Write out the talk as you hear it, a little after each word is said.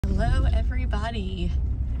Hello everybody.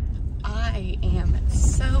 I am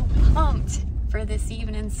so pumped for this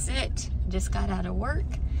evening's sit. Just got out of work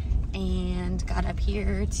and got up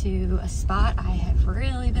here to a spot I have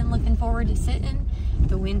really been looking forward to sitting.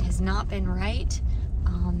 The wind has not been right.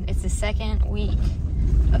 It's the second week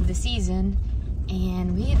of the season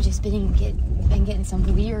and we have just been getting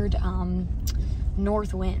some weird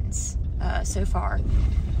north winds so far.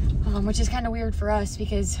 Which is kind of weird for us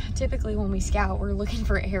because typically when we scout, we're looking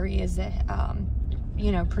for areas that,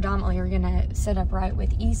 you know, predominantly are going to set up right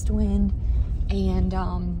with east wind and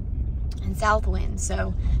south wind.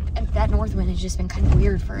 So that north wind has just been kind of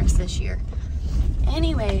weird for us this year.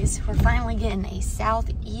 Anyways, we're finally getting a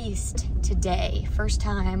southeast today. First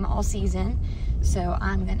time all season. So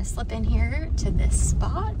I'm going to slip in here to this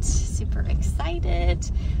spot. Super excited.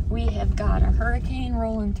 We have got a hurricane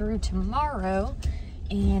rolling through tomorrow.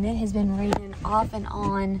 And it has been raining off and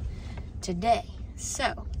on today.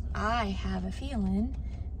 So I have a feeling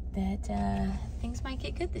that things might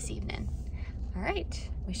get good this evening. All right,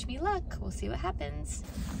 wish me luck. We'll see what happens.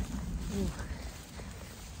 Ooh,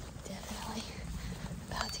 definitely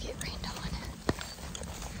about to get rained on. I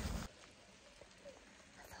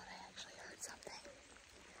thought I actually heard something,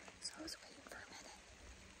 so I was waiting for a minute.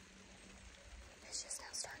 It's just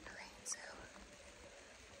now starting to rain, so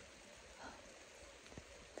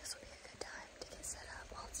this will be a good time to get set up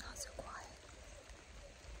while it's not so quiet.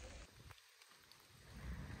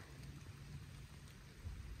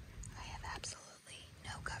 I have absolutely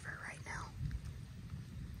no cover right now.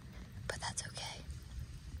 But that's okay.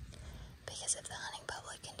 Because if the hunting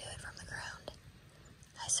public can do it from the ground,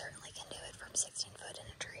 I certainly can do it from 16 foot in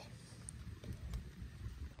a tree.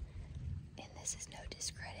 And this is no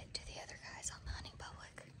discredit to the other guys on the hunting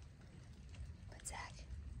public. But Zach,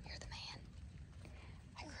 you're the man.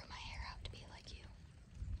 I grew my hair out to be like you.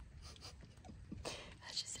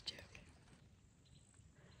 That's just a joke.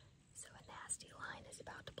 So a nasty line is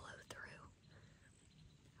about to blow through.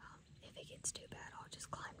 If it gets too bad, I'll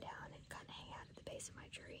just climb down and kind of hang out at the base of my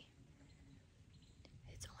tree.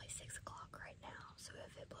 It's only 6 o'clock right now, so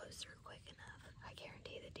if it blows through quick enough, I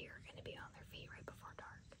guarantee the deer are going to be on their feet right before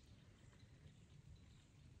dark.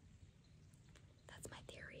 That's my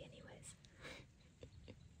theory anyways.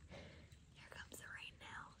 Here comes the rain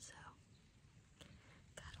now, so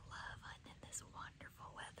gotta love hunting in this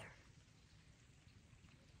wonderful weather.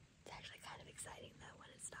 It's actually kind of exciting though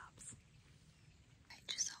when it stops. I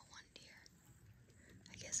just saw one deer.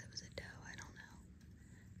 I guess it was a doe, I don't know.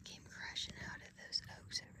 Came crashing out of those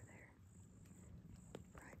oaks over there.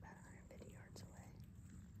 Probably about 150 yards away.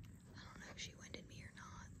 I don't know if she winded me or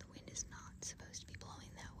not. The wind is not supposed to be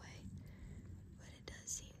blowing that way. But it does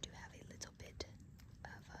seem to have a little bit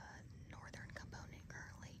of a northern component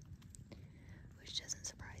currently, which doesn't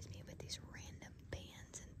surprise me with these random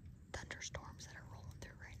bands and thunderstorms that are rolling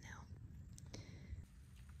through right now.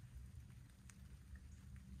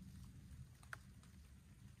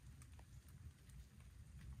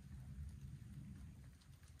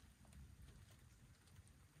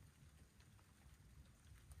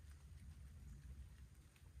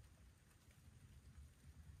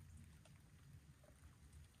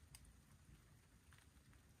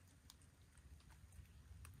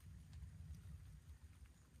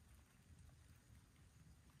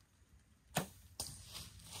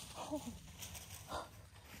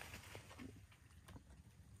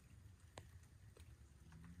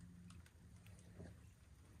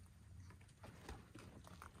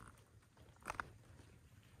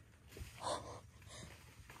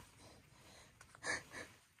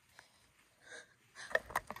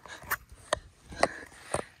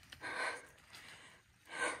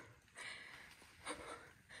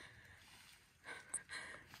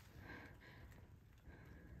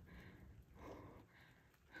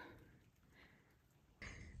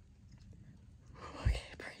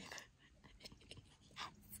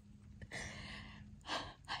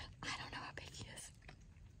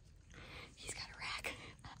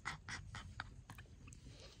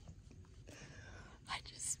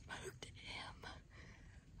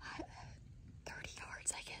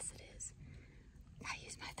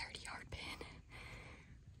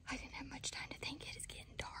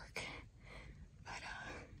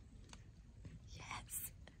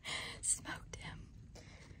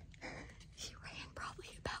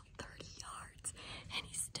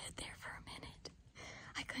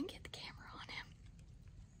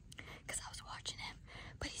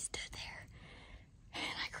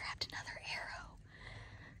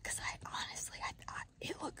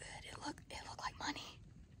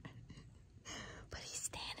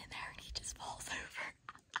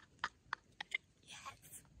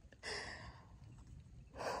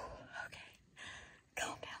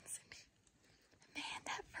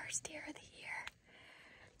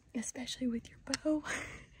 especially with your bow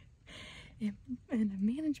in a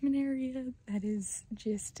management area that is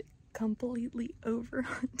just completely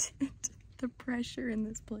overhunted. The pressure in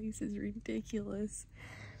this place is ridiculous.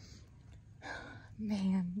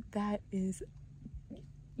 Man, that is,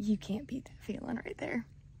 you can't beat that feeling right there.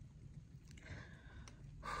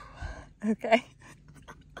 Okay.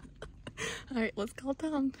 All right, let's call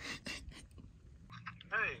Tom.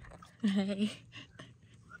 Hey. Hey.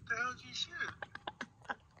 What the hell did you shoot?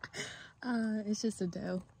 It's just a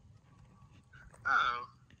doe. Oh.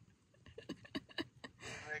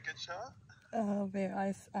 Make a good shot? Oh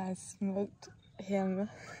man, I smoked him.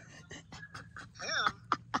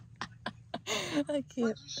 Him? I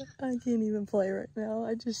can't even play right now.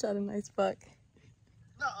 I just shot a nice buck.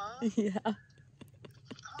 Nuh-uh. Yeah. Oh, yeah.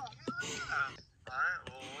 Alright,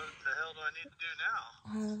 well, what the hell do I need to do now?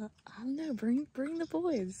 I don't know. Bring the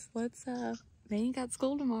boys. Let's they ain't got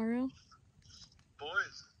school tomorrow.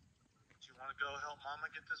 Boys, do you want to go help Mama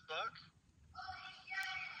get this buck?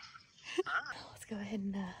 Alright. Let's go ahead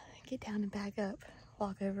and get down and back up.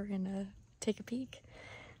 Walk over and take a peek.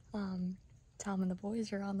 Tom and the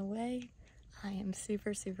boys are on the way. I am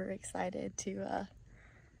super excited to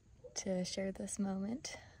share this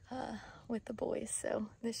moment with the boys. So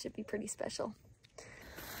this should be pretty special.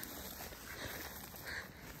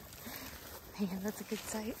 Man, that's a good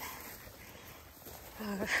sight.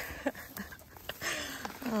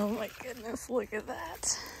 Oh my goodness, look at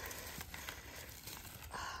that.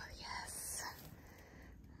 Oh yes.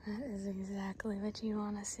 That is exactly what you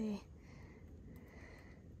want to see.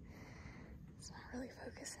 It's not really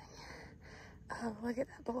focusing. Oh, look at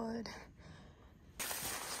that blood.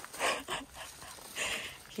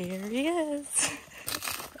 Here he is.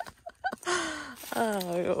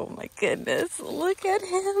 Oh my goodness, look at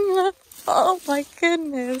him. Oh my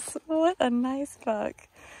goodness, what a nice buck.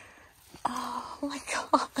 Oh my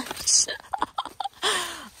gosh.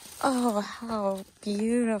 Oh, how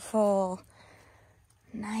beautiful.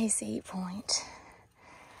 Nice 8-point.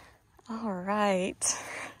 All right.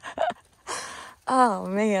 Oh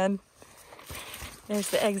man. There's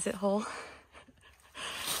the exit hole.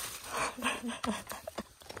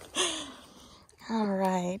 All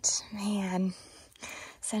right, man.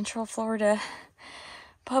 Central Florida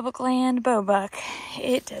public land bow buck.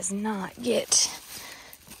 It does not get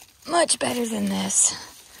much better than this.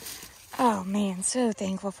 Oh man, so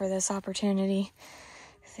thankful for this opportunity.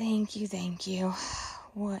 Thank you, thank you.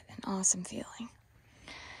 What an awesome feeling.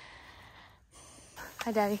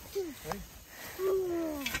 Hi, Daddy. Hey.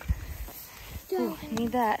 Ooh,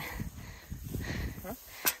 need that. Huh?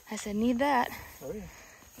 I said need that. Oh, yeah.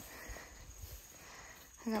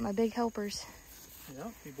 I got my big helpers. Yeah,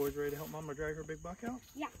 you boys ready to help Mama drag her big buck out?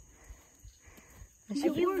 Yeah. Are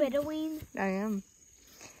you videoing? I am.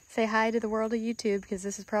 Say hi to the world of YouTube, because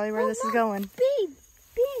this is probably where this is going. Bean!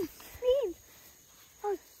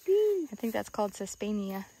 Oh, bean! I think that's called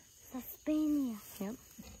Suspania. Suspania. Yep.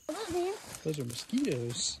 Those are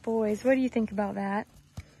mosquitoes. Boys, what do you think about that?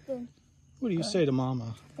 Good. What do you say to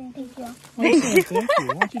Mama? Thank you. Thank you. Thank you.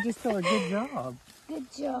 Why don't you just tell her good job?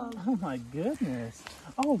 Good job. Oh my goodness.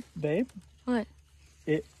 Oh, babe. What?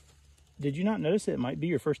 Did you not notice it might be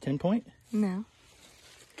your first 10-point? No.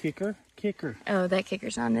 Kicker. Oh, that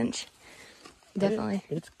kicker's not an inch. Definitely.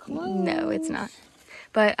 It's close. No, it's not.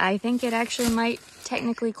 But I think it actually might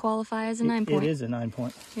technically qualify as a 9-point. It is a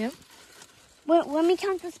 9-point. Yep. Wait, let me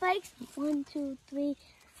count the spikes. 1, 2, 3,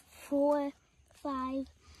 4, 5,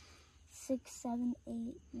 6, 7, 8,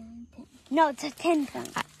 9, 10. No, it's a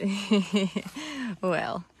 10-point.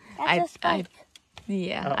 Well, That's a spike.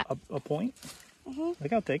 Yeah. A point?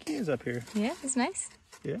 Look how thick he is up here. Yeah, it's nice.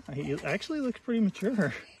 Yeah, he actually looks pretty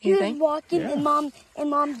mature. He You was think? walking Yeah. and mom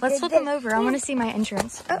Let's did flip this. him over. I want to see my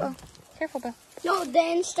entrance. Uh-oh. Careful, Bill. No, the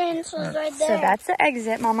entrance was right there. So that's the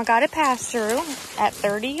exit. Mama got it passed through at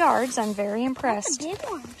 30 yards. I'm very impressed. Big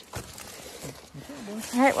one.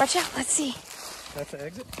 All right, watch out. Let's see. That's the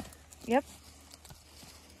exit? Yep.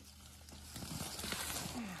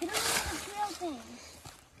 You don't know the trail thing.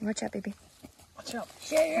 Watch out, baby. Watch out.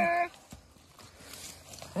 Sugar.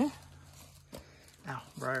 Ow,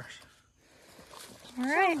 briars. All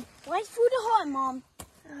right. Why's food hot, Mom?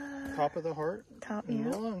 Top of the heart Top, and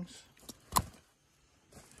yeah. the lungs.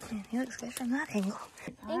 Man, he looks good from that angle.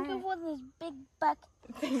 Thank you for this big buck.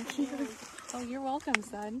 Thank you. Oh, you're welcome,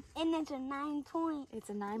 son. And it's a 9-point. It's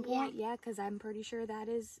a 9-point, yeah, because I'm pretty sure that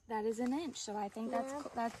is an inch. So I think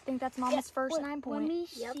that's Mama's first 9-point. Let me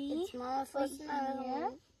see. It's Mama's first Yeah.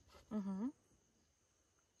 Mm-hmm.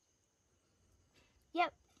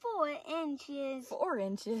 Yep, 4 inches. 4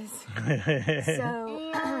 inches. So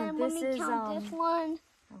And this let me is count this one.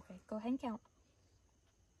 Okay, go ahead and count.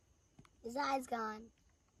 His eye's gone.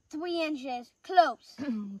 3 inches. Close.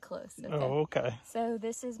 Close. Okay. Oh, okay. So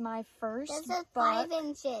this is my first This is buck 5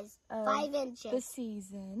 inches. of 5 inches. the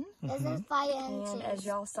season. This is 5 inches. And as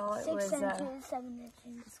y'all saw, it 6 was inches, 7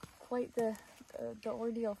 inches. quite the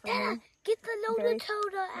ordeal for me. Get the loader Very-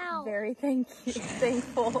 toter out. Very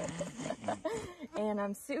thankful. And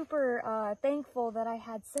I'm super thankful that I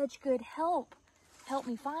had such good help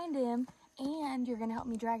me find him. And you're gonna help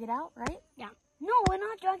me drag it out, right? Yeah. No, we're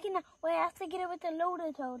not dragging it. We have to get it with the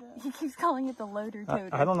loader toter. He keeps calling it the loader toter.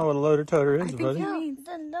 I don't know what a loader toter is, I think buddy. he means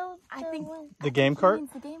The loader. I think- The game he cart?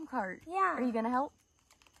 means the game cart. Yeah. Are you gonna help?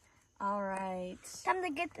 All right. Time to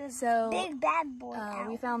get this So, big bad boy out.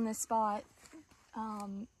 we found this spot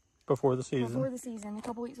Before the season. before the season, a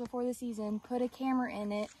couple weeks before the season. Put a camera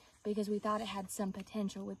in it because we thought it had some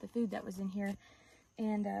potential with the food that was in here.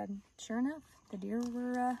 And sure enough, the deer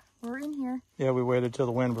were in here. Yeah, we waited till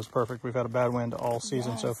the wind was perfect. We've had a bad wind all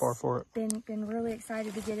season so Yes. far for it. Been really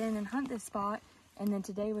excited to get in and hunt this spot. And then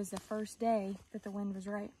today was the first day that the wind was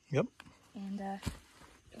right. Yep. And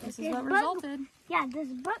this is This what buck- resulted. Yeah, this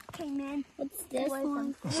buck came in. What's this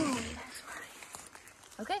one?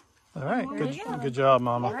 Okay. All right. There Good, you go. good job,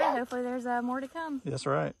 All Mama. right. Hopefully there's more to come. That's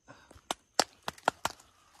right.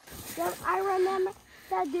 I remember.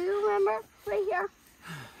 Dad, do you remember right here?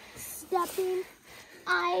 Stepping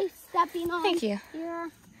on. Thank you. Here.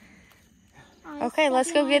 Okay,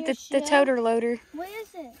 let's go get the toter loader. Where is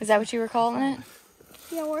it? Is that what you were calling it?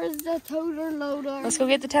 Yeah, where's the toter loader? Let's go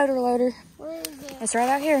get the toter loader. Where is it? It's right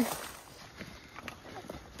out here.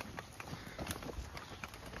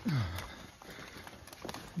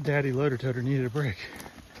 Daddy loader toter needed a break.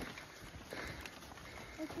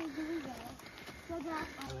 Okay, here we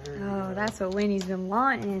go. Oh, that's what Winnie's been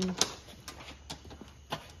wanting.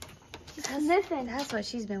 She's sniffing. That's what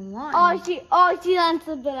she's been wanting. Oh, she wants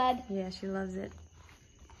the blood. Yeah, she loves it.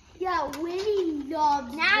 Yeah, Winnie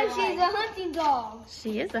loves Now she's a hunting dog.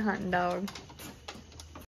 She is a hunting dog.